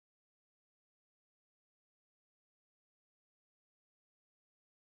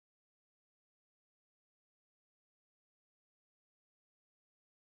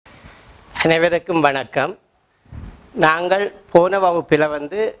அனைவருக்கும் வணக்கம். நாங்கள் போன வகுப்பில்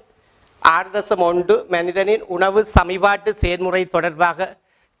 6.1 மனிதனின் உணவு சமிபாட்டு செயல்முறை தொடர்பாக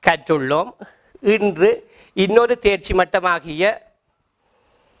கற்றுள்ளோம். இன்று இன்னொரு தேர்ச்சி மட்டமாகிய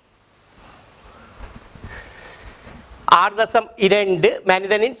 6.2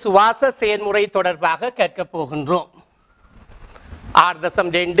 மனிதனின் சுவாச செயல்முறை தொடர்பாக கற்கப் போகின்றோம்.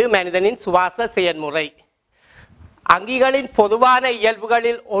 6.2 மனிதனின் சுவாச செயல்முறை. அங்கிகளின் பொதுவான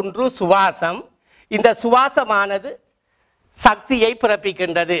இயல்புகளில் ஒன்று சுவாசம். இந்த சுவாசமானது சக்தியை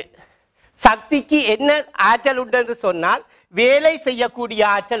பிறப்பிக்கின்றது. சக்திக்கு என்ன ஆற்றல் உண்டு என்று சொன்னால் வேலை செய்யக்கூடிய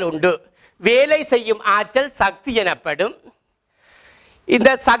ஆற்றல் உண்டு. வேலை செய்யும் ஆற்றல் சக்தி எனப்படும். இந்த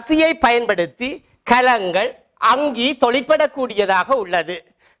சக்தியை பயன்படுத்தி கலங்கள் அங்கி தொழிற்படக்கூடியதாக உள்ளது.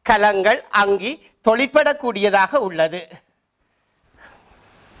 கலங்கள் அங்கி தொழிற்படக்கூடியதாக உள்ளது.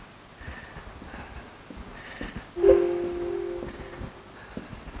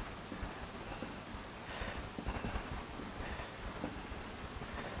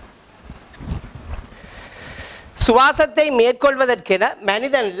 சுவாசத்தை மேற்கொள்வதற்கென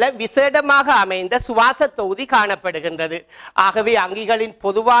மனிதனில் விசேடமாக அமைந்த சுவாச தொகுதி காணப்படுகின்றது. ஆகவே அங்கிகளின்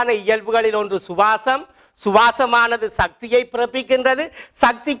பொதுவான இயல்புகளில் ஒன்று சுவாசம். சுவாசமானது சக்தியை பிறப்பிக்கின்றது.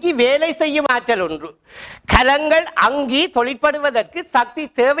 சக்திக்கு வேலை செய்யும் ஆற்றல் ஒன்று. கலங்கள் அங்கி தொழிற்படுவதற்கு சக்தி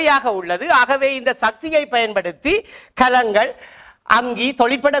தேவையாக உள்ளது. ஆகவே இந்த சக்தியை பயன்படுத்தி கலங்கள் அங்கி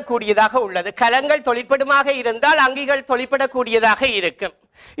தொழிற்படக்கூடியதாக உள்ளது. கலங்கள் தொழிற்படுமாக இருந்தால் அங்கிகள் தொழிற்படக்கூடியதாக இருக்கும்.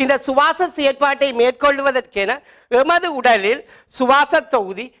 இந்த சுவாச செயற்பாட்டை மேற்கொள்வதற்கென எமது உடலில் சுவாச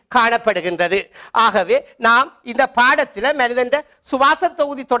தொகுதி காணப்படுகின்றது. ஆகவே நாம் இந்த பாடத்தில் மனிதன் சுவாச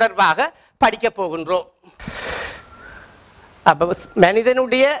தொகுதி தொடர்பாக படிக்க போகின்றோம். அப்போ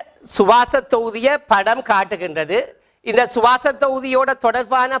மனிதனுடைய சுவாச தொகுதியை படம் காட்டுகின்றது. இந்த சுவாச தொகுதியோட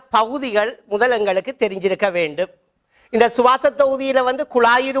தொடர்பான பகுதிகள் முதல் எங்களுக்கு தெரிஞ்சிருக்க வேண்டும். இந்த சுவாச தொகுதியில்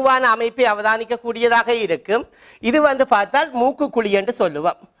குழாயுருவான அமைப்பை அவதானிக்கக்கூடியதாக இருக்கும். இது பார்த்தால் மூக்கு குழி என்று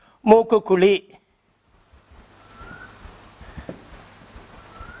சொல்லுவோம். மூக்கு குழி.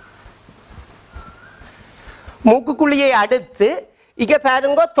 மூக்கு குழியை அடுத்து இங்க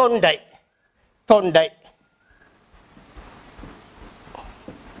பாருங்க தொண்டை. தொண்டை.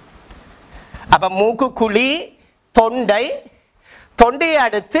 அப்ப மூக்கு குழி, தொண்டை. தொண்டையை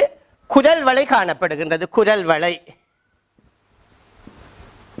அடுத்து குரல் வளை காணப்படுகின்றது. குரல் வளை.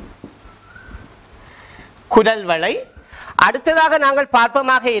 குரல் வளை. அடுத்ததாக நாங்கள்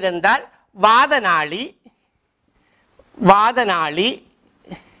பார்ப்போமாக இருந்தால் வாதநாளி. வாதநாளி.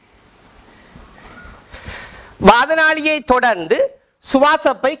 வாதநாளியை தொடர்ந்து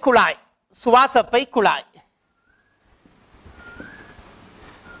சுவாசப்பை குழாய். சுவாசப்பை குழாய்.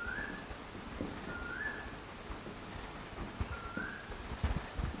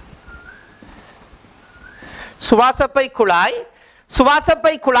 சுவாசப்பை குழாய்.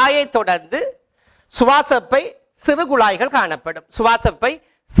 சுவாசப்பை குழாயை தொடர்ந்து சுவாசப்பை சிறுகுழாய்கள் காணப்படும். சுவாசப்பை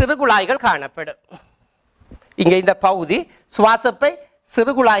சிறுகுழாய்கள் காணப்படும். இங்கே இந்த பகுதி சுவாசப்பை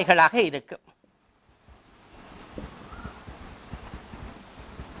சிறுகுழாய்களாக இருக்கும்.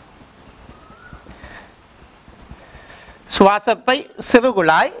 சுவாசப்பை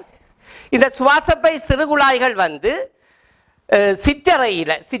சிறுகுழாய். இந்த சுவாசப்பை சிறுகுழாய்கள்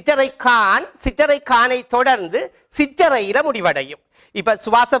சிற்றறையில சிற்றறை கானை தொடர்ந்து சிற்றறையில முடிவடையும். இப்ப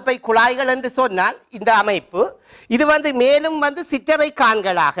சுவாசப்பை குழாய்கள் என்று சொன்னால் இந்த அமைப்பு இது மேலும் சிற்றறை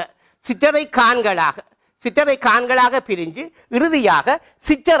கான்களாக பிரிஞ்சு இறுதியாக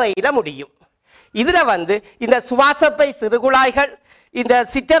சிற்றறையில முடியும். இதுல இந்த சுவாசப்பை சிறுகுழாய்கள், இந்த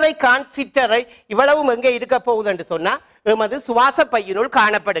சிற்றறை கான், சிற்றறை இவ்வளவும் எங்கே இருக்க போகுது என்று சொன்னா எமது சுவாசப்பையினுள்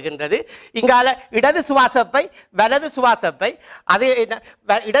காணப்படுகின்றது. இங்கால இடது சுவாசப்பை, வலது சுவாசப்பை. அதே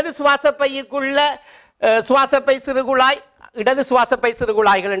இடது சுவாசப்பைக்குள்ள சுவாசப்பை சிறுகுழாய், இடது சுவாசப்பை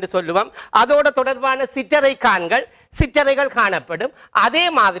சிறுகுழாய்கள் என்று சொல்லுவோம். அதோட தொடர்பான சிற்றறைகள் காணப்படும். அதே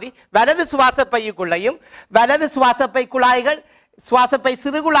மாதிரி வலது சுவாசப்பைக்குள்ளையும் வலது சுவாசப்பை குழாய்கள், சுவாசப்பை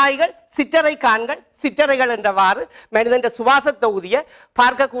சிறுகுழாய்கள், சிற்றறை கான்கள், சிற்றறைகள் என்றவாறு மனிதன் சுவாச தொகுதியை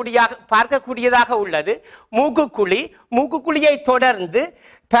பார்க்கக்கூடியதாக உள்ளது. மூக்குக்குழி. மூக்குக்குழியை தொடர்ந்து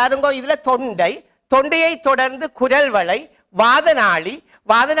பாருங்க இதுல தொண்டை. தொண்டையை தொடர்ந்து குரல் வளை, வாதநாளி.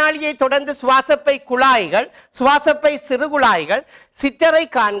 வாதநாளியை தொடர்ந்து சுவாசப்பை குழாய்கள், சுவாசப்பை சிறுகுழாய்கள், சிற்றறை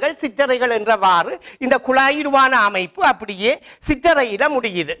கான்கள், சிற்றறைகள் என்றவாறு இந்த குழாயுருவான அமைப்பு அப்படியே சிற்றறையில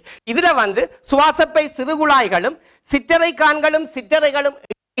முடியுது. இதுல சுவாசப்பை சிறுகுழாய்களும் சிற்றறை கான்களும் சிற்றறைகளும்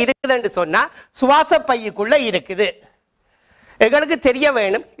இருக்குது என்று சொன்னா சுவாசப்பைக்குள்ள இருக்குது. எங்களுக்கு தெரிய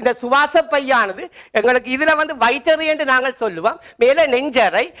வேணும் இந்த சுவாச பையானது எங்களுக்கு இதுல வந்து வைட்டரி என்று நாங்கள் சொல்லுவோம். மேல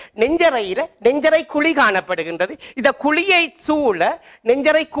நெஞ்சறை, நெஞ்சறை குழி காணப்படுகின்றது. இந்த குழியை சூழ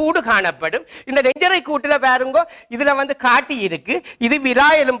நெஞ்சறை கூடு காணப்படும். இந்த நெஞ்சறை கூட்டுல பாருங்க இதுல வந்து காட்டி இருக்கு. இது விலா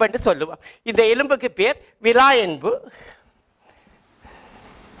எலும்பு என்று சொல்லுவோம். இந்த எலும்புக்கு பேர் விலா எலும்பு.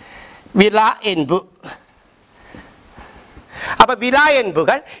 விலா எலும்பு. அப்ப விலா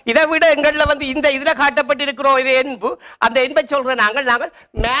என்புகள் இதை விட எங்கள்ல வந்து இந்த இதுல காட்டப்பட்டிருக்கிறோம் இது என்பு. அந்த என்பை சொல்ற நாங்கள்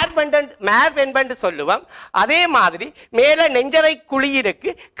மேர்பென்பென்று சொல்லுவோம். அதே மாதிரி மேல நெஞ்சறை குழி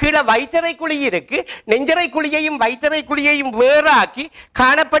இருக்கு, கீழே வயிற்றறை குழி இருக்கு. நெஞ்சறை குழியையும் வயிற்றறை குழியையும் வேறாக்கி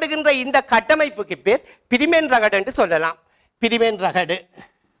காணப்படுகின்ற இந்த கட்டமைப்புக்கு பேர் பிரிமென் ரகடு என்று சொல்லலாம். Freeman rugged.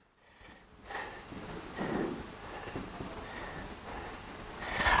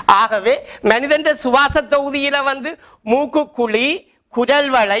 ஆகவே மனிதன் சுவாச தொகுதியில வந்து மூக்குக்குழி,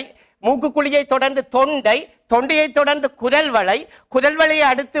 குரல்வளை, மூக்குக்குழியை தொடர்ந்து தொண்டை, தொண்டையை தொடர்ந்து குரல்வளை, குரல்வளையை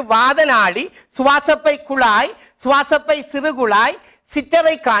அடுத்து வாதநாளி, சுவாசப்பை குழாய், சுவாசப்பை சிறுகுழாய்,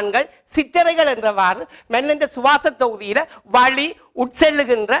 சிற்றறை கான்கள், சிற்றறைகள் என்றவாறு மனிதன் சுவாச தொகுதியில வழி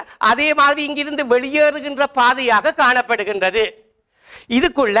உட்செல்லுகின்ற அதே மாதிரி இங்கிருந்து வெளியேறுகின்ற பாதையாக காணப்படுகின்றது.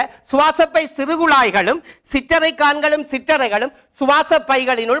 இதுக்குள்ள சுவாசப்பை சிறுகுழாய்களும் சிற்றறை கான்களும் சிற்றறைகளும் சுவாச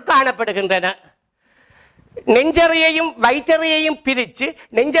பைகளினுள் காணப்படுகின்றன. நெஞ்சறையையும் வயிற்றறையையும் பிரித்து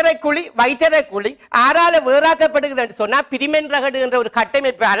நெஞ்சறை குழி வயிற்றறை குழி ஆறால வேறாக்கப்படுகிறது என்று சொன்னால் பிரிமென் ரகடு என்ற ஒரு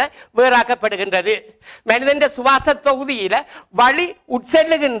கட்டமைப்பால வேறாக்கப்படுகின்றது. மனிதன் சுவாச தொகுதியில வழி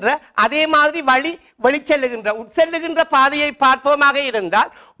உட்செல்லுகின்ற அதே மாதிரி வழி வெளிச்செல்லுகின்ற உட்செல்லுகின்ற பாதையை பார்ப்போமாக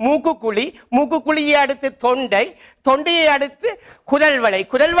இருந்தால் மூக்குக்குழி, மூக்குக்குழியை அடுத்து தொண்டை, தொண்டையை அடுத்து குரல்வளை,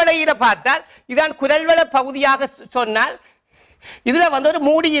 குரல்வளையில பார்த்தால் இதான் குரல்வளை பகுதியாக சொன்னால் இதுல வந்து ஒரு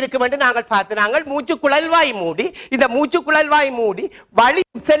மூடி இருக்கும் என்று நாங்கள் பார்த்து மூச்சு குழல்வாய் மூடி. இந்த மூச்சு குழல்வாய் மூடி வழி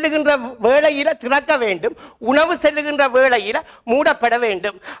செல்லுகின்ற வேளையில திறக்க வேண்டும், உணவு செல்லுகின்ற வேளையில மூடப்பட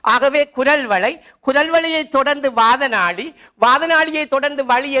வேண்டும். ஆகவே குரல்வளை, குரல்வளையை தொடர்ந்து வாதநாளி, வாதநாளியை தொடர்ந்து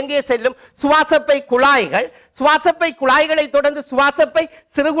வழி எங்கே செல்லும்? சுவாசப்பை குழாய்கள், சுவாசப்பை குழாய்களை தொடர்ந்து சுவாசப்பை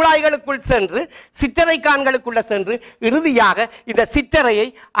சிறுகுழாய்களுக்குள் சென்று சிற்றறை கான்களுக்குள்ள சென்று இறுதியாக இந்த சிற்றறையை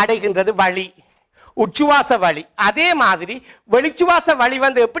அடைகின்றது வழி, உச்சுவாச வழி. அதே மாதிரி வெளிச்சுவாச வழி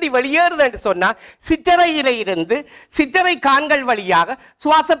வந்து எப்படி வெளியேறுது என்று சொன்னால் சிற்றறையில இருந்து சிற்றறை கான்கள் வழியாக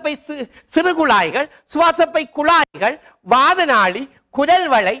சுவாசப்பை சிறுகுழாய்கள், சுவாசப்பை குழாய்கள், வாதநாளி,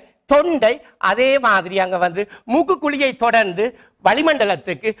 குரல்வளை, தொண்டை, அதே மாதிரி அங்க வந்து மூக்குக்குழியை தொடர்ந்து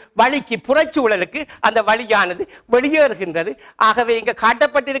வளிமண்டலத்துக்கு வழிக்கு புறச்சூழலுக்கு அந்த வழியானது வெளியேறுகின்றது. ஆகவே இங்க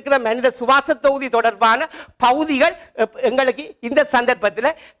காட்டப்பட்டிருக்கிற மனித சுவாச தொகுதி தொடர்பான பகுதிகள் எங்களுக்கு இந்த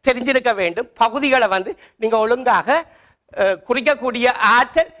சந்தர்ப்பத்தில் தெரிஞ்சிருக்க வேண்டும். பகுதிகளை வந்து நீங்க ஒழுங்காக குறிக்கக்கூடிய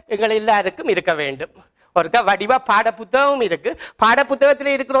ஆற்றல் எங்கள் எல்லாருக்கும் இருக்க வேண்டும். ஒருக்கா வடிவா பாட புத்தகமும் இருக்கு. பாட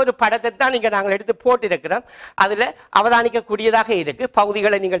புத்தகத்தில் இருக்கிற ஒரு படத்தை தான் நீங்க நாங்கள் எடுத்து போட்டிருக்கிறோம். அதுல அவதானிக்க கூடியதாக இருக்கு.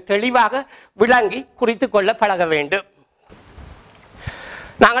 பகுதிகளை நீங்கள் தெளிவாக விளங்கி குறித்து கொள்ள பழக வேண்டும்.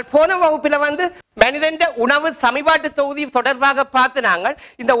 நாங்கள் போன வகுப்பில் வந்து மனிதன் உணவு சமிபாட்டு தொகுதி தொடர்பாக பார்த்து நாங்கள்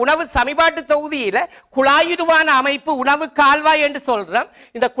இந்த உணவு சமிபாட்டு தொகுதியில குழாயுருவான அமைப்பு உணவு கால்வாய் என்று சொல்றோம்.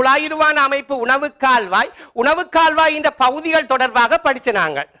 இந்த குழாயுருவான அமைப்பு உணவு கால்வாய் இந்த பகுதிகள் தொடர்பாக படிச்சு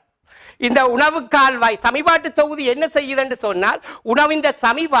நாங்கள். இந்த உணவு கால்வாய் சமிபாட்டு தொகுதி என்ன செய்யுது என்று சொன்னால் உணவின்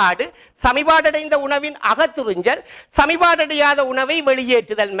சமிபாடடைந்த உணவின் அகத்துறிஞ்சல், சமிபாடடையாத உணவை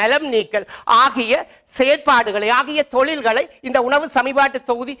வெளியேற்றுதல், மலம் நீக்கல் ஆகிய செயற்பாடுகளை ஆகிய தொழில்களை இந்த உணவு சமிபாட்டு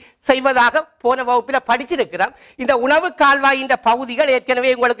தொகுதி செய்வதாக போன வகுப்பில் படிச்சிருக்கிறோம். இந்த உணவு கால்வாயின் பகுதிகள்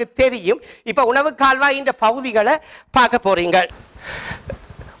ஏற்கனவே உங்களுக்கு தெரியும். இப்ப உணவு கால்வாயின் பகுதிகளை பார்க்க போறீங்க.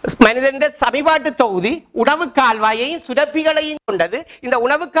 மனிதன் சமிபாட்டு தொகுதி உணவு கால்வாயையும் சுரப்பிகளையும் கொண்டது. இந்த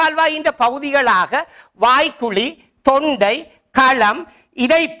உணவு கால்வாயின் பகுதிகளாக வாய்க்குழி, தொண்டை, களம்,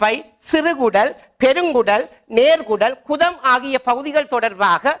 இடைப்பை, சிறுகுடல், பெருங்குடல், நேர்குடல், குதம் ஆகிய பகுதிகள்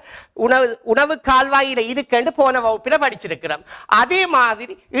தொடர்பாக உணவு கால்வாயில இருக்கு போன வகுப்பில் படிச்சிருக்கிறோம். அதே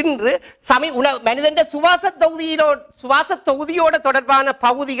மாதிரி இன்று மனிதன் சுவாச தொகுதியோட தொடர்பான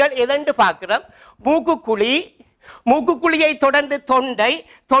பகுதிகள் எதென்று பார்க்கிறோம். மூக்குக்குழி, மூக்குக்குழியை தொடர்ந்து தொண்டை,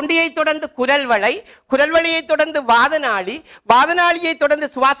 தொண்டையை தொடர்ந்து குரல்வளை, குரல்வளையை தொடர்ந்து வாதநாளி, வாதநாளியை தொடர்ந்து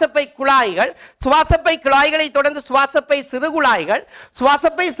சுவாசப்பை குழாய்கள், சுவாசப்பை குழாய்களை தொடர்ந்து சுவாசப்பை சிறுகுழாய்கள்,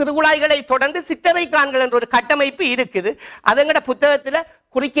 சுவாசப்பை சிறுகுழாய்களை தொடர்ந்து சிற்றறை கான்கள் என்ற ஒரு கட்டமைப்பு இருக்குது. அதுங்கட புத்தகத்தில்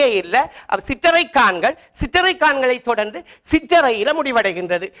குறிக்கே இல்லை. சிற்றறை கான்களை தொடர்ந்து சிற்றறையில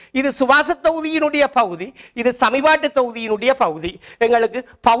முடிவடைகின்றது. இது சுவாச தொகுதியினுடைய பகுதி, இது சமிபாட்டு தொகுதியினுடைய பகுதி. எங்களுக்கு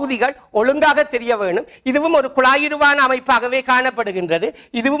பகுதிகள் ஒழுங்காக தெரிய வேணும். இதுவும் ஒரு குழாயுருவான அமைப்பாகவே காணப்படுகின்றது.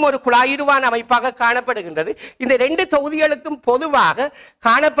 இதுவும் ஒரு குழாயுருவான அமைப்பாக காணப்படுகின்றது. இந்த ரெண்டு தொகுதிகளுக்கும் பொதுவாக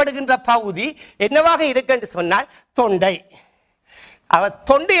காணப்படுகின்ற பகுதி என்னவாக இருக்கு என்று சொன்னால் தொண்டை.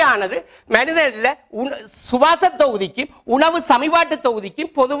 தொண்டையானது மனிதனில் சுவாச தொகுதிக்கும் உணவு சமிபாட்டு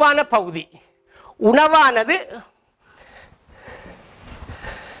தொகுதிக்கும் பொதுவான பகுதி. உணவானது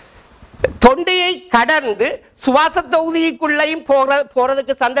தொண்டையை கடந்து சுவாச தொகுதிக்குள்ளேயும்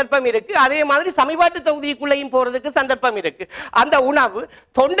போறதுக்கு சந்தர்ப்பம் இருக்கு. அதே மாதிரி சமிபாட்டு தொகுதிக்குள்ளேயும் போறதுக்கு சந்தர்ப்பம் இருக்கு. அந்த உணவு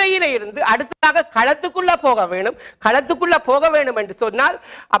தொண்டையில இருந்து அடுத்ததாக களத்துக்குள்ள போக வேணும். களத்துக்குள்ள போக வேணும் என்று சொன்னால்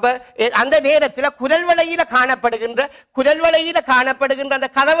அப்ப அந்த நேரத்தில் குரல் வளையில காணப்படுகின்ற அந்த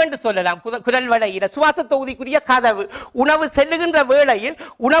கதவு என்று சொல்லலாம். குரல் வளையில சுவாச தொகுதிக்குரிய கதவு உணவு செல்லுகின்ற வேளையில்,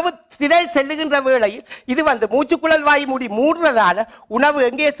 உணவு திரள் செல்லுகின்ற வேளையில் இது மூச்சுக்குழல் வாய் மூடி மூடுறதால உணவு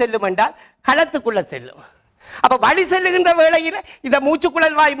எங்கே செல்லும் என்றால் களத்துக்குள்ள செல்லும். அப்ப வழி செல்லுகின்ற வேளையில இந்த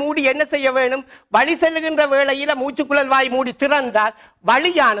மூச்சுக்குழல் வாய் மூடி என்ன செய்ய வேணும்? வழி செல்லுகின்ற வேளையில மூச்சுக்குழல் வாய் மூடி திறந்தால்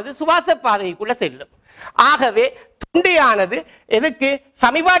வழியானது சுவாச பாதைக்குள்ள செல்லும். ஆகவே தொண்டையானது எதுக்கு?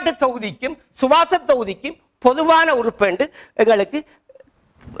 சமிபாட்டு தொகுதிக்கும் சுவாச தொகுதிக்கும் பொதுவான உறுப்பு என்று எங்களுக்கு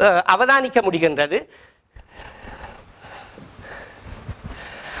அவதானிக்க முடிகின்றது.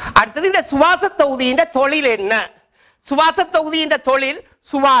 அடுத்தது இந்த சுவாச தொகுதியின் தொழில் என்ன? சுவாச தொகுதியின் தொழில்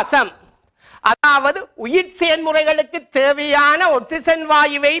சுவாசம், அதாவது உயிர் செயல்முறைகளுக்கு தேவையான ஆக்சிஜன்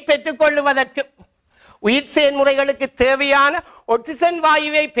வாயுவை பெற்றுக்கொள்வதற்கு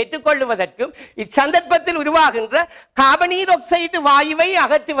இச்சந்தர்ப்பத்தில் உருவாகின்ற கார்பனீர் ஆக்சைடு வாயுவை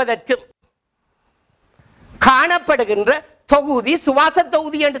அகற்றுவதற்கும் காணப்படுகின்ற தொகுதி சுவாச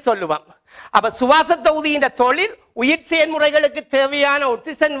தொகுதி என்று சொல்லுவோம். அப்ப சுவாச தொகுதியின் தொழில் உயிர் செயல்முறைகளுக்கு தேவையான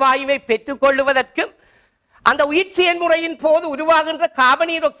ஆக்சிஜன் வாயுவை பெற்றுக்கொள்வதற்கும் அந்த உயிர் செயல்முறையின் போது உருவாகின்ற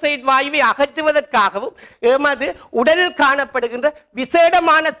கார்பனீர் ஆக்சைடு வாயுவை அகற்றுவதற்காகவும் எமது உடலில் காணப்படுகின்ற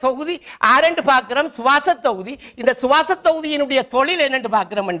விசேடமான தொகுதி ஆரென்று பார்க்கிறோம், சுவாச தொகுதி. இந்த சுவாச தொகுதியினுடைய தொழில் என்னென்று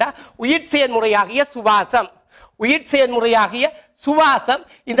பார்க்கிறோம் என்றால் உயிர் செயல்முறையாகிய சுவாசம்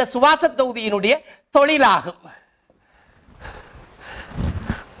இந்த சுவாச தொகுதியினுடைய தொழிலாகும்.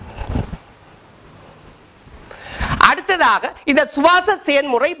 அடுத்ததாக இந்த சுவாச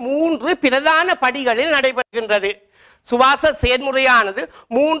செயல்முறை 3 பிரதான படிகளில் நடைபெறுகின்றது. சுவாச செயல்முறையானது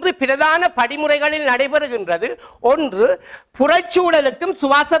 3 பிரதான படிமுறைகளில் நடைபெறுகின்றது. ஒன்று, புறச்சூழலுக்கும்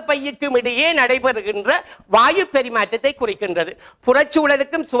சுவாச பையுக்கும் இடையே நடைபெறுகின்ற வாயு பரிமாற்றத்தை குறிக்கின்றது.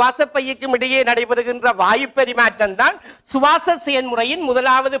 புறச்சூழலுக்கும் சுவாச பையுக்கும் இடையே நடைபெறுகின்ற வாயு பரிமாற்றம் தான் சுவாச செயல்முறையின்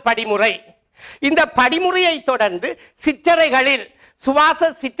முதலாவது படிமுறை. இந்த படிமுறையை தொடர்ந்து சுவாச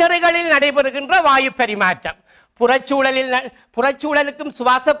சிற்றறைகளில் நடைபெறுகின்ற வாயு பரிமாற்றம். புறச்சூழலுக்கும்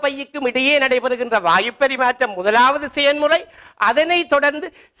சுவாச பையுக்கும் இடையே நடைபெறுகின்ற வாயு பரிமாற்றம் முதலாவது செயல்முறை. அதனை தொடர்ந்து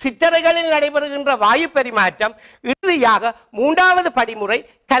சிற்றறைகளில் நடைபெறுகின்ற வாயு பரிமாற்றம். இறுதியாக 3வது படிமுறை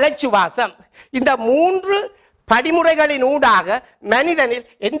கலச்சுவாசம். இந்த 3 படிமுறைகளின் ஊடாக மனிதனில்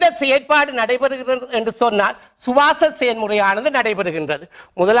எந்த செயற்பாடு நடைபெறுகிறது என்று சொன்னால் சுவாச செயல்முறையானது நடைபெறுகின்றது.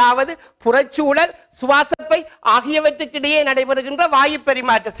 முதலாவது புறச்சூழல் சுவாசப்பை ஆகியவற்றுக்கிடையே நடைபெறுகின்ற வாயு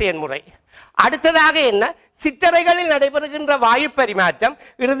பரிமாற்ற செயல்முறை. அடுத்ததாக என்ன? சிற்றறைகளில் நடைபெறுகின்ற வாயு பரிமாற்றம்.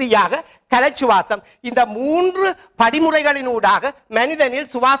 இறுதியாக கலச்சுவாசம். இந்த 3 படிமுறைகளின் ஊடாக மனிதனில்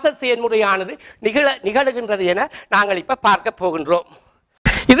சுவாச செயல்முறையானது நிகழுகின்றது என நாங்கள் இப்ப பார்க்க போகின்றோம்.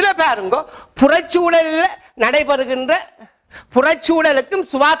 இதுல பாருங்க, புறச்சூழலுக்கும்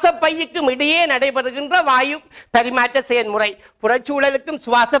சுவாச பையுக்கும் இடையே நடைபெறுகின்ற வாயு பரிமாற்ற செயல்முறை. புறச்சூழலுக்கும்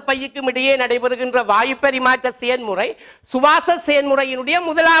சுவாச பையுக்கும் இடையே நடைபெறுகின்ற வாயு பரிமாற்ற செயல்முறை சுவாச செயல்முறையினுடைய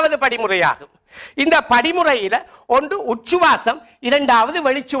முதலாவது படிமுறையாகும். இந்த படிமுறையில ஒன்று உச்சுவாசம், இரண்டாவது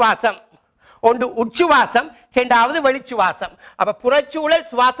வெளிச்சுவாசம். ஒன்று உச்சுவாசம், இரண்டாவது வெளிச்சுவாசம். அப்ப புறச்சூழல்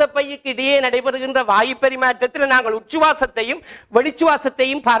சுவாச பையுக்கு இடையே நடைபெறுகின்ற வாயு பரிமாற்றத்தில் நாங்கள் உச்சுவாசத்தையும்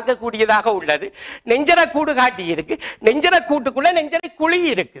வெளிச்சுவாசத்தையும் பார்க்கக்கூடியதாக உள்ளது. நெஞ்சர கூடு காட்டி இருக்கு. நெஞ்சர கூட்டுக்குள்ள நெஞ்சரை குழி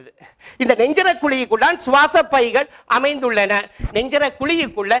இருக்குது. இந்த நெஞ்சர குழிக்குள்ள சுவாச பைகள் அமைந்துள்ளன. நெஞ்சர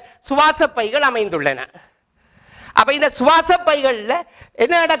குழிக்குள்ள சுவாச பைகள் அமைந்துள்ளன. அப்ப இந்த சுவாச பைகள்ல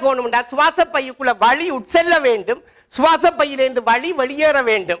என்ன நடக்கணும்னா, சுவாச பையுக்குள்ள வழி உட்செல்ல வேண்டும், சுவாச பையிலிருந்து வழி வெளியேற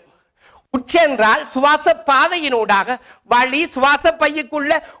வேண்டும். உட்சென்றால் சுவாச பாதையினூடாக வழி சுவாச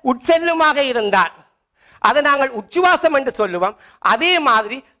பையுக்குள்ள உட்செல்லுமாக இருந்தால் அதை நாங்கள் உச்சுவாசம் என்று சொல்லுவோம். அதே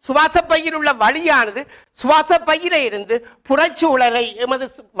மாதிரி சுவாச பையில் உள்ள வழியானது சுவாச பையில இருந்து புறச்சூழலை எமது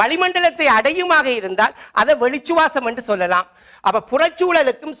வளிமண்டலத்தை அடையுமாக இருந்தால் அதை வெளிச்சுவாசம் என்று சொல்லலாம். அப்ப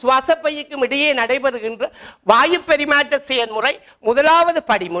புறச்சூழலுக்கும் சுவாச பையுக்கும் இடையே நடைபெறுகின்ற வாயு பரிமாற்ற செயல்முறை முதலாவது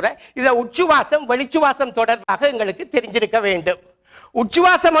படிமுறை. இதை உச்சுவாசம் வெளிச்சுவாசம் தொடர்பாக எங்களுக்கு தெரிஞ்சிருக்க வேண்டும்.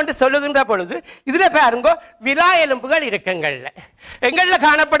 உச்சுவாசம் என்று சொல்லுகின்ற பொழுது இதுல பாருங்க, விலா எலும்புகள் இருக்குங்கள்ல, எங்கள்ல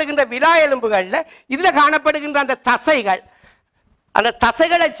காணப்படுகின்ற விலா எலும்புகள்ல இதுல காணப்படுகின்ற அந்த தசைகள், அந்த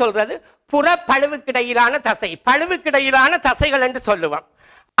தசைகளை சொல்றது புற பழுவுக்கிடையிலான தசை, பழுவுக்கிடையிலான தசைகள் என்று சொல்லுவோம்.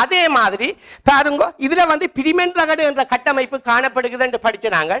 அதே மாதிரி பாருங்க இதுல வந்து பிரிமென் ரகடு என்ற கட்டமைப்பு காணப்படுகிறது என்று படிச்ச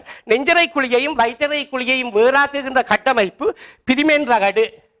நாங்கள் நெஞ்சரை குழியையும் வயிற்றறை குழியையும் வேறாக்குகின்ற கட்டமைப்பு பிரிமென் ரகடு.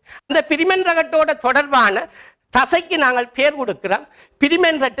 அந்த பிரிமென் ரகட்டோட தொடர்பான தசைக்கு நாங்கள் பேர் கொடுக்கிறோம்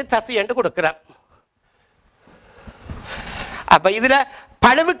பிரிமென் ரட்டு தசை என்று கொடுக்கிறோம். அப்ப இதுல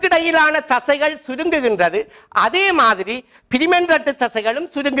பழுவுக்கிடையிலான தசைகள் சுருங்குகின்றது, அதே மாதிரி பிரிமென் ரட்டு தசைகளும்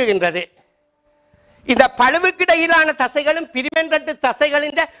சுருங்குகின்றது. இந்த பழுவுக்கிடையிலான தசைகளும் பிரிமென் ரட்டு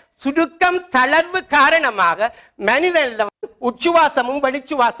தசைகளின் சுருக்கம் தளர்வு காரணமாக மனிதனில் உச்சுவாசமும்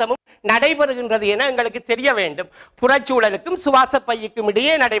வெளிச்சுவாசமும் நடைபெறுகின்றது என எங்களுக்கு தெரிய வேண்டும். புறச்சூழலுக்கும் சுவாச பையுக்கும்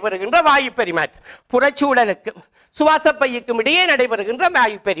இடையே நடைபெறுகின்ற வாயு பரிமாற்றம், புறச்சூழலுக்கும் சுவாச பையுக்கும் இடையே நடைபெறுகின்ற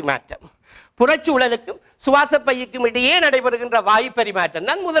வாயு பரிமாற்றம், புறச்சூழலுக்கும் சுவாச பையுக்கும் இடையே நடைபெறுகின்ற வாயு பரிமாற்றம்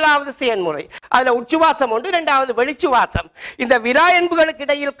தான் முதலாவது செயல்முறை. அதுல உச்சுவாசம் ஒன்று, இரண்டாவது வெளிச்சுவாசம். இந்த விரா எலும்புகளுக்கு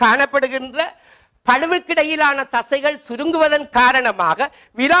இடையில் காணப்படுகின்ற பழுவுக்கிடையிலான தசைகள் சுருங்குவதன் காரணமாக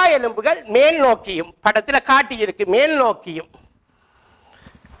விரா எலும்புகள் மேல் நோக்கியும், படத்தில் காட்டியிருக்கு, மேல் நோக்கியும்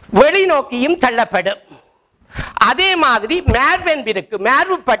வெளிநோக்கியும் தள்ளப்படும். அதே மாதிரி மேர்வென்பிற்கு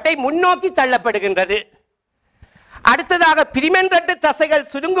மேர்வு பட்டை முன்னோக்கி தள்ளப்படுகின்றது. அடுத்ததாக பிரிமென் ரட்டு தசைகள்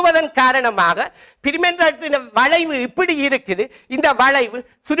சுருங்குவதன் காரணமாக பிரிமென் ரட்டு வளைவு இப்படி இருக்குது. இந்த வளைவு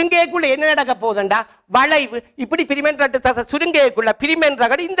சுருங்கேக்குள்ள என்ன நடக்க போகுதுண்டா, வளைவு இப்படி பிரிமென் ரட்டு தசை சுருங்கேக்குள்ள பிரிமென்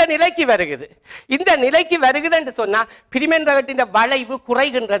ரகடு இந்த நிலைக்கு வருகிறது. இந்த நிலைக்கு வருகுதுன்னு சொன்னா பிரிமென் ரகட்டின் வளைவு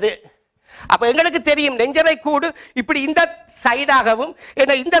குறைகின்றது. அப்ப எங்களுக்கு தெரியும் நெஞ்சரை கூடு இப்படி இந்த சைடாகவும்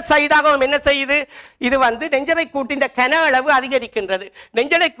இந்த சைடாகவும் என்ன செய்யுது, இது வந்து நெஞ்சரை கூட்டின் கன அளவு அதிகரிக்கின்றது.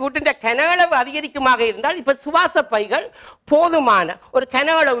 நெஞ்சரை கூட்டின் கன அளவு அதிகரிக்குமாக இருந்தால் இப்ப சுவாச பைகள் போதுமான ஒரு கன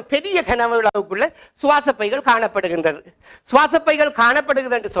அளவு, பெரிய கன அளவுக்குள்ள சுவாச பைகள் காணப்படுகின்றது. சுவாச பைகள்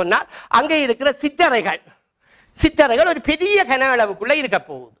காணப்படுகிறது என்று சொன்னால் அங்கே இருக்கிற சிற்றறைகள் ஒரு பெரிய கன அளவுக்குள்ள இருக்க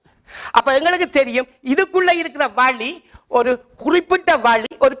போகுது. அப்ப எங்களுக்கு தெரியும் இதுக்குள்ள இருக்கிற வழி, ஒரு குறிப்பிட்ட வழி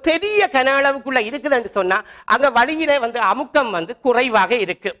ஒரு பெரிய கன அளவுக்குள்ள இருக்குது என்று சொன்னா அங்க வழியிலே வந்து அமுக்கம் வந்து குறைவாக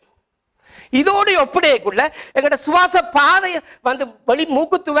இருக்கு. இதோடு ஒப்படைக்குள்ள எங்கட சுவாச பாதை வந்து வெளி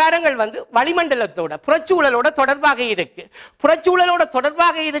மூக்கு துவாரங்கள் வந்து வளிமண்டலத்தோட புறச்சூழலோட தொடர்பாக இருக்கு. புறச்சூழலோட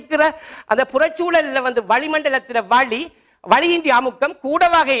தொடர்பாக இருக்கிற அந்த புறச்சூழல்ல வந்து வளிமண்டலத்தில வழியின்றி அமுக்கம்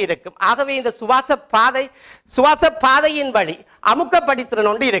கூடவாக இருக்கும். ஆகவே இந்த சுவாச பாதையின் வழி அமுக்கப்படுத்திறன்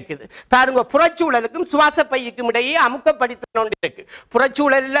ஒன்று இருக்குது. பாருங்க, புறச்சூழலுக்கும் சுவாச பையுக்கும் இடையே அமுக்கப்படுத்திறன் ஒன்று இருக்கு.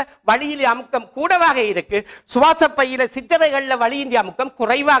 புறச்சூழல்ல வழியிலே அமுக்கம் கூடவாக இருக்கு, சுவாச பையில சிற்றறைகள்ல வழியின்றி அமுக்கம்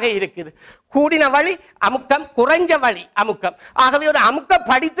குறைவாக இருக்குது. கூடின வழி அமுக்கம், குறைஞ்ச வழி அமுக்கம். ஆகவே ஒரு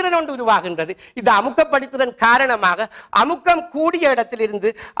அமுக்கப்படுத்திறன் ஒன்று உருவாகின்றது. இந்த அமுக்கப்படுத்திறன் காரணமாக அமுக்கம் கூடிய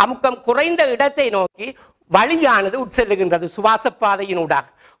இடத்திலிருந்து அமுக்கம் குறைந்த இடத்தை நோக்கி வழியானது உட்செல்லுகின்றது சுவாச பாதையினூடாக.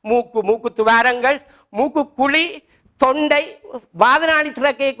 மூக்கு துவாரங்கள், மூக்கு குழி, தொண்டை, வாதநாளி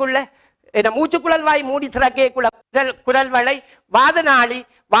திறக்கைக்குள்ள மூச்சுக்குழல் வாய் மூடி திறக்கைக்குள்ள குரல் வளை,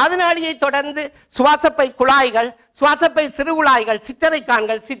 வாதநாளியை தொடர்ந்து சுவாசப்பை குழாய்கள், சுவாசப்பை சிறுகுழாய்கள்,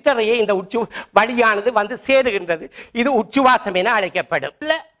 சிற்றறைக்கான்கள், சிற்றறையை இந்த வழியானது வந்து சேருகின்றது. இது உச்சுவாசம் என அழைக்கப்படும்.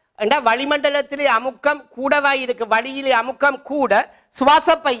 வளிமண்டலத்திலே அமுக்கம் கூடவாய் இருக்கு, வழியிலே அமுக்கம் கூட, சுவாச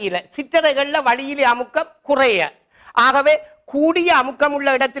பையில சிற்றறைகள்ல வழியிலே அமுக்கம் குறைய. ஆகவே கூடிய அமுக்கம் உள்ள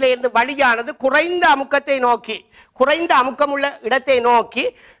இடத்திலே இருந்து வழியானது குறைந்த அமுக்கமுள்ள இடத்தை நோக்கி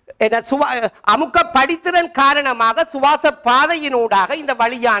அமுக்கப்படுத்திறன் காரணமாக சுவாச பாதையினூடாக இந்த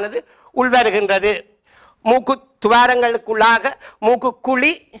வழியானது உள்வருகின்றது. மூக்கு துவாரங்களுக்குள்ளாக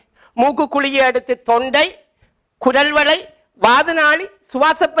மூக்கு குழியை அடுத்து தொண்டை, குரல்வளை, வாதநாளி,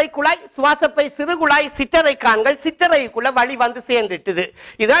 சுவாசப்பை குழாய், சுவாசப்பை சிறுகுழாய், சிற்றறைக்கான்கள், சிற்றறைக்குள்ள வழி வந்து சேர்ந்துட்டுது.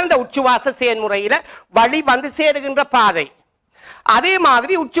 இதுதான் இந்த உச்சுவாச செயல்முறையில வழி வந்து சேருகின்ற பாதை. அதே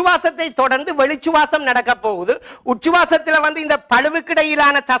மாதிரி உச்சுவாசத்தை தொடர்ந்து வெளிச்சுவாசம் நடக்க போகுது. உச்சுவாசத்துல வந்து இந்த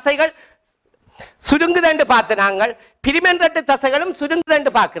பழுவுக்கிடையிலான தசைகள் சுருங்குதண்டு பார்த்து நாங்கள் பிரிமென் ரட்டு தசைகளும்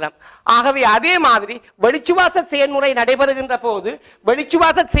சுருங்குதண்டு பார்க்கிறோம். ஆகவே அதே மாதிரி வெளிச்சுவாச செயல்முறை நடைபெறுகின்ற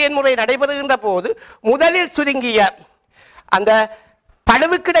போது முதலில் சுருங்கிய அந்த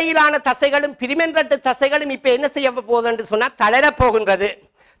பழுவுக்கிடையிலான தசைகளும் பிரிமென் ரட்டு தசைகளும் இப்ப என்ன செய்ய போகுது என்று சொன்னா தளரப்போகின்றது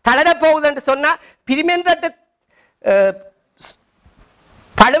என்று சொன்னா பிரிமென் ரட்டு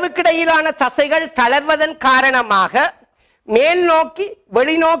பழுவுக்கிடையிலான தசைகள் தளர்வதன் காரணமாக மேல் நோக்கி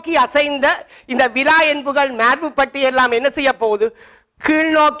வெளிநோக்கி அசைந்த இந்த விரா என்புகள் மார்பு பட்டி எல்லாம் என்ன செய்ய போகுது,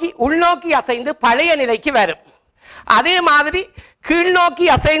 கீழ் நோக்கி உள்நோக்கி அசைந்து பழைய நிலைக்கு வரும். அதே மாதிரி கீழ் நோக்கி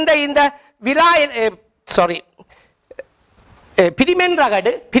அசைந்த இந்த பிரிமென்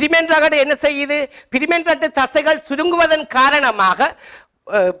ரகடு என்ன செய்யுது, பிரிமென் ரட்டு தசைகள் சுருங்குவதன் காரணமாக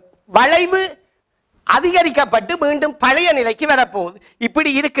வளைவு அதிகரிக்கப்பட்டு மீண்டும் பழைய நிலைக்கு வரப்போகுது. இப்படி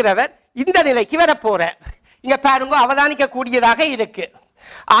இருக்கிறவர் இந்த நிலைக்கு வரப்போறார். இங்க பாருங்க, அவதானிக்க கூடியதாக இருக்கு.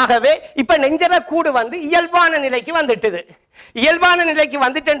 ஆகவே இப்ப நெஞ்சர கூடு வந்து இயல்பான நிலைக்கு வந்துட்டுது. இயல்பான நிலைக்கு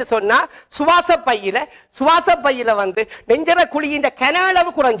வந்துட்டேன்னு சொன்னா சுவாச பையில வந்து நெஞ்சர குழியின் கன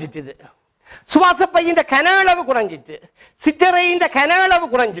அளவு குறைஞ்சிட்டுது. சுவாச பையின் கன அளவு குறைஞ்சிட்டு, சிற்றறையின் கன அளவு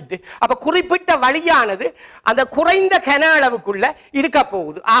குறைஞ்சிட்டு, அப்ப குறிப்பிட்ட வழியானது அந்த குறைந்த கன அளவுக்குள்ள இருக்க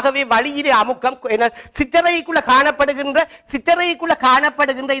போகுது. ஆகவே வழியிலே அமுக்கம் சிற்றறைக்குள்ள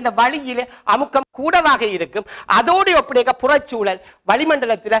காணப்படுகின்ற இந்த வழியிலே அமுக்கம் கூடவாக இருக்கும். அதோடு ஒப்படைக்க புறச்சூழல்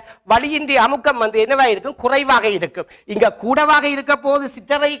வளிமண்டலத்தில் வழியின்றி அமுக்கம் வந்து என்னவா இருக்கும்? குறைவாக இருக்கும். இங்க கூடவாக இருக்க போகுது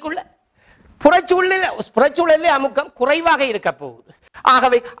சிற்றறைக்குள்ள, புறச்சூழலில் அமுக்கம் குறைவாக இருக்க போகுது.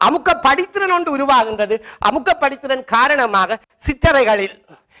 ஆகவே அமுக்க படித்திறன் ஒன்று உருவாகின்றது. அமுக்க படித்திறன் காரணமாக சிற்றறைகளில்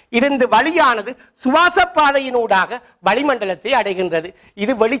இருந்து வழியானது சுவாச பாதையினூடாக வளிமண்டலத்தை அடைகின்றது.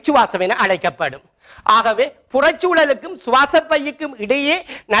 இது வெளிச்சுவாசம் என அழைக்கப்படும். ஆகவே புறச்சூழலுக்கும் சுவாச பையுக்கும் இடையே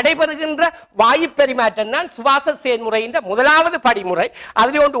நடைபெறுகின்ற வாயு பெரிமாற்றம் தான் சுவாச செயல்முறையின் முதலாவது படிமுறை.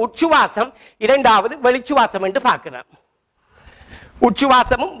 அதில் ஒன்று உட்சுவாசம், இரண்டாவது வெளிச்சுவாசம் என்று பார்க்கிறோம்.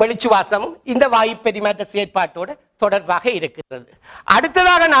 உட்சுவாசமும் வெளிச்சுவாசமும் இந்த வாயு பெரிமாற்ற செயற்பாட்டோடு தொடர்பாக இருக்கிறது.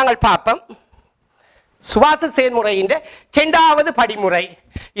 அடுத்ததாக நாங்கள் பார்ப்போம் சுவாச செயல்முறையின் இரண்டாவது படிமுறை.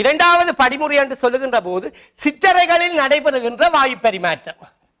 இரண்டாவது படிமுறை என்று சொல்லுகின்ற போது சிற்றறைகளில் நடைபெறுகின்ற வாயு பெரிமாற்றம்,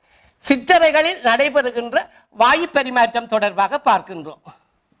 சிற்றறைகளில் நடைபெறுகின்ற வாயு பெரிமாற்றம் தொடர்பாக பார்க்கின்றோம்.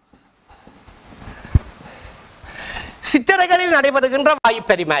 சிற்றறைகளில் நடைபெறுகின்ற வாயு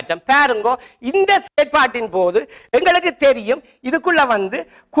பெரிமாற்றம் பாருங்கோ. இந்த செயற்பாட்டின் போது எங்களுக்கு தெரியும் இதுக்குள்ள வந்து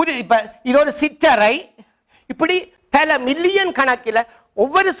இது ஒரு சிற்றறை. இப்படி பல மில்லியன் கணக்கில்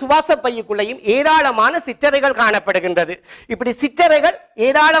ஒவ்வொரு சுவாச பையுக்குள்ளையும் ஏராளமான சிற்றறைகள் காணப்படுகின்றது. இப்படி சிற்றறைகள்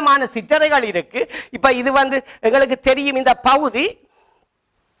ஏராளமான சிற்றறைகள் இருக்கு. இப்ப இது வந்து எங்களுக்கு தெரியும் இந்த பகுதி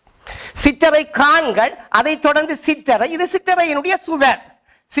சிற்றறை கான்கள், அதை தொடர்ந்து சிற்றறை. இது சிற்றறையினுடைய சுவர்,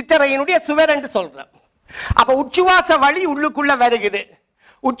 சிற்றறையினுடைய சுவர் என்று சொல்றோம். அப்ப உச்சுவாச வழி உள்ளுக்குள்ள வருகுது.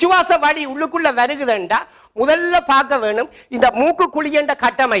 உச்சுவாச வழி உள்ளுக்குள்ள வருகுதுண்டா முதல்ல பார்க்க வேணும் இந்த மூக்கு குழி என்ற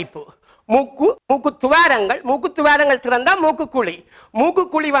கட்டமைப்பு. மூக்கு துவாரங்கள் திறந்தா மூக்கு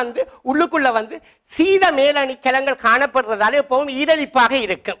குழி வந்து உள்ளுக்குள்ள வந்து சீத மேலணி கிளங்கள் காணப்படுறதால எப்பவும் ஈரலிப்பாக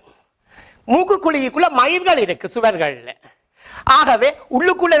இருக்கும். மூக்கு குழிக்குள்ள மயிர்கள் இருக்கு சுவர்கள்ல. ஆகவே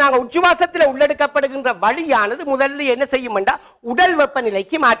உள்ளுக்குள்ள நாங்க உச்சுவாசத்தில் உள்ளெடுக்கப்படுகின்ற வழியானது முதல்ல என்ன செய்யும்டா உடல்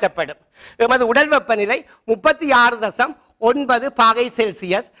வெப்பநிலைக்கு மாற்றப்படும். எமது உடல் வெப்பநிலை 36.9 பாகை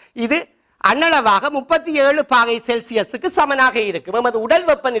செல்சியஸ். இது அன்னளவாக 37 பாகை செல்சியஸுக்கு சமனாக இருக்கும். எமது உடல்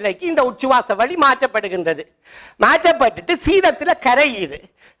வெப்பநிலைக்கு இந்த உச்சுவாச வழி மாற்றப்படுகின்றது. மாற்றப்பட்டுட்டு சீதத்தில் கரையுது.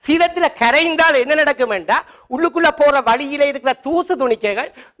 சீதத்தில் கரைந்தால் என்ன நடக்கும் என்றால் உள்ளுக்குள்ள போற வழியில இருக்கிற தூசு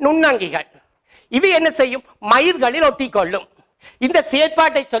துணிக்கைகள், நுண்ணங்கிகள் இவை என்ன செய்யும்? மயிர்களில் ஒட்டிக்கொள்ளும். இந்த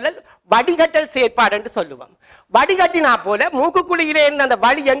செயற்பாட்டை சொல்ல வடிகட்டல் செயற்பாடு என்று சொல்லுவோம். வடிகட்டினா போல மூக்குக்குழியிலே இருந்து அந்த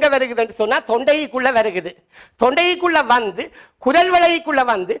வலி எங்க வருகுது என்று சொன்னா தொண்டைக்குள்ள வருகுது. தொண்டைக்குள்ள வந்து குரல் வளைக்குள்ள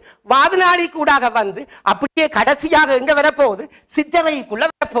வந்து வாதுநாடி கூடாக வந்து அப்படியே கடைசியாக எங்க வரப்போகுது? சிற்றறைக்குள்ள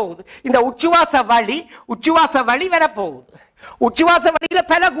வரப்போகுது. இந்த உச்சுவாச வழி வரப்போகுது. உச்சுவாச வழியில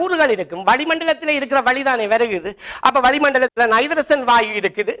பல கூறுகள் இருக்கும். வளிமண்டலத்தில் இருக்கிற வழிதானே வருகுது. அப்ப வளிமண்டலத்தில் நைட்ரசன் வாயு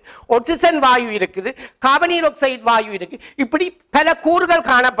இருக்குது, ஆக்சிஜன் வாயு இருக்குது, கார்பனீர் ஆக்சைடு வாயு இருக்கு. இப்படி பல கூறுகள்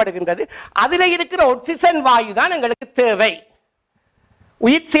காணப்படுகின்றது. அதுல இருக்கிற ஆக்சிஜன் வாயு தான் எங்களுக்கு தேவை.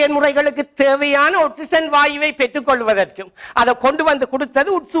 உயிர் செயல்முறைகளுக்கு தேவையான ஆக்சிஜன் வாயுவை பெற்றுக்கொள்வதற்கும் அதை கொண்டு வந்து கொடுத்தது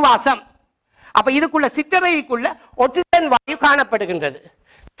உட்சுவாசம். அப்ப இதுக்குள்ள சிற்றறைக்குள்ள ஆக்சிஜன் வாயு காணப்படுகின்றது,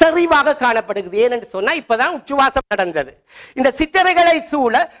 செறிவாக காணப்படுகிறது. ஏனென்று சொன்னா இப்பதான் உச்சுவாசம் நடந்தது. இந்த சிற்றறைகளை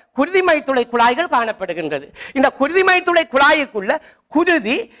சூழ குருதிமை துளை குழாய்கள் காணப்படுகின்றது. இந்த குருதிமை துளை குழாய்க்குள்ள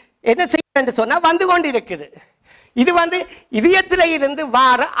குருதி என்ன செய்யும் என்று சொன்னா வந்து கொண்டிருக்குது. இது வந்து இதயத்தில இருந்து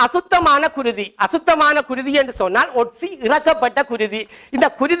வார அசுத்தமான குருதி என்று சொன்னால் ஒட்சி இறக்கப்பட்ட குருதி. இந்த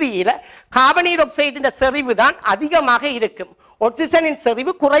குருதியில கார்பனீர் ஆக்சைடின் செறிவு தான் அதிகமாக இருக்கும், ஆக்சிஜனின்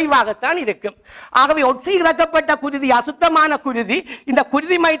செறிவு குறைவாகத்தான் இருக்கும். ஆகவே ஒட்சி இறக்கப்பட்ட குருதி, அசுத்தமான குருதி இந்த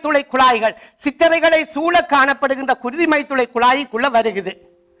குருதிமை துளை குழாய்கள் சிற்றறைகளை சூழ காணப்படுகின்ற குருதிமை துளை குழாய்க்குள்ள வருகுது.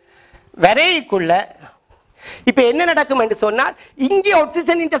 வரைக்குள்ள இப்ப என்ன நடக்கும் என்று சொன்னால் இங்கே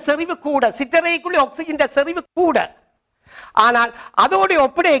ஆக்சிஜனின் செறிவு கூட, சிற்றறைக்குள்ளே ஆக்சிஜன் செறிவு கூட. ஆனால் அதோடு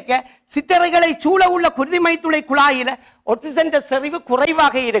ஒப்படைக்க சிற்றறைகளை சூழ உள்ள குருதிமை துளை குழாயில ஆக்சிஜன் செறிவு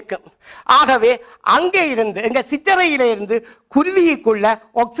குறைவாக இருக்கும். ஆகவே அங்கே இருந்து எங்க சிற்றறையில இருந்து குருதிக்குள்ள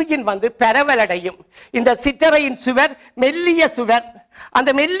ஆக்சிஜன் வந்து பரவலடையும். இந்த சிற்றறையின் சுவர் மெல்லிய சுவர், அந்த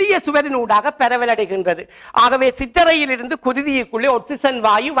மெல்லிய சுவரினூடாக பரவலடைகின்றது. ஆகவே சிற்றறையில் இருந்து குருதிக்குள்ளே ஆக்சிஜன்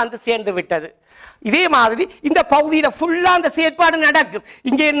வாயு வந்து சேர்ந்து விட்டது. இதே மாதிரி இந்த பகுதியில ஃபுல்லா அந்த செயற்பாடு நடக்கும்.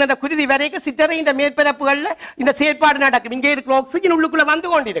 இங்கே இருந்த அந்த குருதி வரைக்கும் சிற்றறையின் மேற்பரப்புகள்ல இந்த செயற்பாடு நடக்கும். இங்கே இருக்கிற ஆக்சிஜன் உள்ளுக்குள்ள வந்து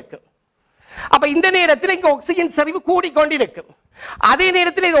கொண்டிருக்கும். அப்ப இந்த நேரத்தில் இங்க ஆக்சிஜன் செறிவு கூடிக்கொண்டிருக்கும். அதே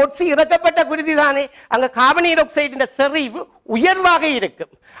நேரத்தில் இது ஒட்சி இறக்கப்பட்ட குருதி தானே, அங்க கார்பனீர் ஆக்சைடின் செறிவு உயர்வாக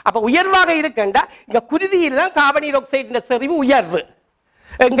இருக்கும். அப்ப உயர்வாக இருக்கண்டா இங்க குருதியில் தான் கார்பன் ஆக்சைடின் செறிவு உயர்வு.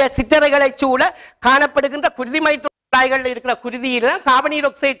 இங்க சிற்றறைகளை சூழ காணப்படுகின்ற குருதிமைகள் இருக்கிற குருதியில கார்பன்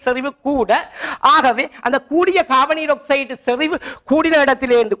ஆக்சைடு செறிவு கூட. ஆகவே அந்த கூடிய கார்பன் ஆக்சைடு செறிவு கூடின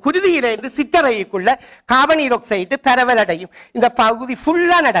இடத்திலிருந்து குருதியிலிருந்து சிற்றறைக்குள்ள கார்பன் ஆக்சைடு பரவல் அடையும். இந்த பகுதி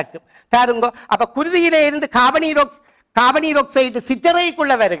ஃபுல்லா நடக்கும் பாருங்க. அப்ப குருதியில இருந்து கார்பன் ஆக்சைடு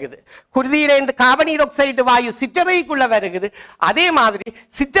சிற்றறைக்குள்ள வருகிறது, குருதியிலிருந்து கார்பன் ஆக்சைடு வாயு சிற்றறைக்குள்ள வருகிறது. அதே மாதிரி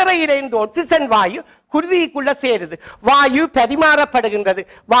சிற்றறையிலிருந்து ஆக்சிஜன் வாயு குருதிக்குள்ள சேருது, வாயு பரிமாறப்படுகின்றது.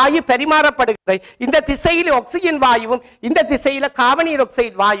 இந்த திசையில் ஆக்சிஜன் வாயுவும் இந்த திசையில கார்பன்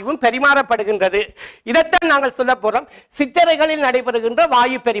ஆக்சைடு வாயுவும் பரிமாறப்படுகின்றது. இதைத்தான் நாங்கள் சொல்ல போறோம் சிற்றறைகளில் நடைபெறுகின்ற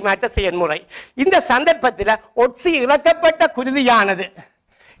வாயு பரிமாற்ற செயல்முறை. இந்த சந்தர்ப்பத்தில் ஒட்சி இறக்கப்பட்ட குருதியானது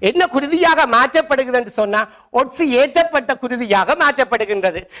என்ன குருதியாக மாற்றப்படுகிறது என்று சொன்னா ஒட்சி ஏற்றப்பட்ட குருதியாக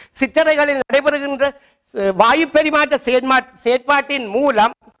மாற்றப்படுகின்றது. சிற்றறைகளில் நடைபெறுகின்ற வாயு பரிமாற்ற செயற்பாட்டின்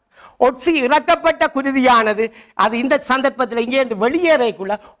மூலம் ஒட்சி இறக்கப்பட்ட குருதியானது அது இந்த சந்தர்ப்பத்தில் இங்கே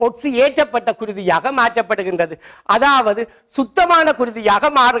வெளியேறக்குள்ள ஒட்சி ஏற்றப்பட்ட குருதியாக மாற்றப்படுகின்றது. அதாவது சுத்தமான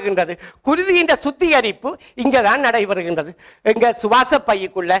குருதியாக மாறுகின்றது. குருதியின் சுத்திகரிப்பு இங்கதான் நடைபெறுகின்றது. இங்க சுவாச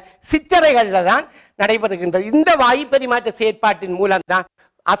பைக்குள்ள சிற்றறைகள்ல தான் நடைபெறுகின்றது. இந்த வாயு பரிமாற்ற செயற்பாட்டின் மூலம்தான்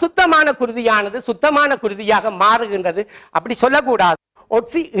அசுத்தமான குருதியானது சுத்தமான குருதியாக மாறுகின்றது. அப்படி சொல்லக்கூடாது.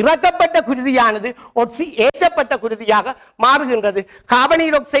 ஒட்சி இறக்கப்பட்ட குருதியானது ஒட்சி ஏற்றப்பட்ட குருதியாக மாறுகின்றது. கார்பன்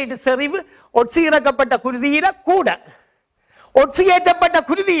ஆக்சைடு செறிவு ஒட்சி இறக்கப்பட்ட குருதியில கூட, ஒட்சி ஏற்றப்பட்ட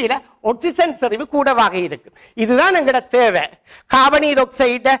குருதியில ஆக்சிஜன் செறிவு கூடவாக இருக்கும். இதுதான் எங்களோட தேவை. கார்பன்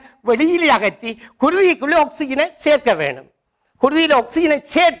ஆக்சைடை வெளியிலே அகற்றி குருதிக்குள்ளே ஆக்சிஜனை சேர்க்க வேண்டும். குருதியில் ஆக்சிஜனை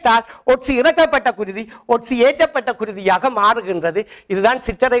சேர்த்தால் ஒட்சி இறக்கப்பட்ட குருதி ஒட்சி ஏற்றப்பட்ட குருதியாக மாறுகின்றது. இதுதான்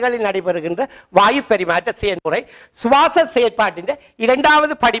சிற்றறைகளில் நடைபெறுகின்ற வாயு பரிமாற்ற செயல்முறை. சுவாச செயற்பாட்டின்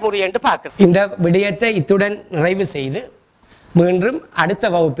இரண்டாவது படிமுறை என்று பார்க்கிறோம். இந்த விடயத்தை இத்துடன் நிறைவு செய்து மீண்டும் அடுத்த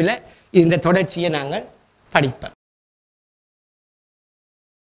வகுப்பில் இந்த தொடர்ச்சியை நாங்கள் படிப்போம்.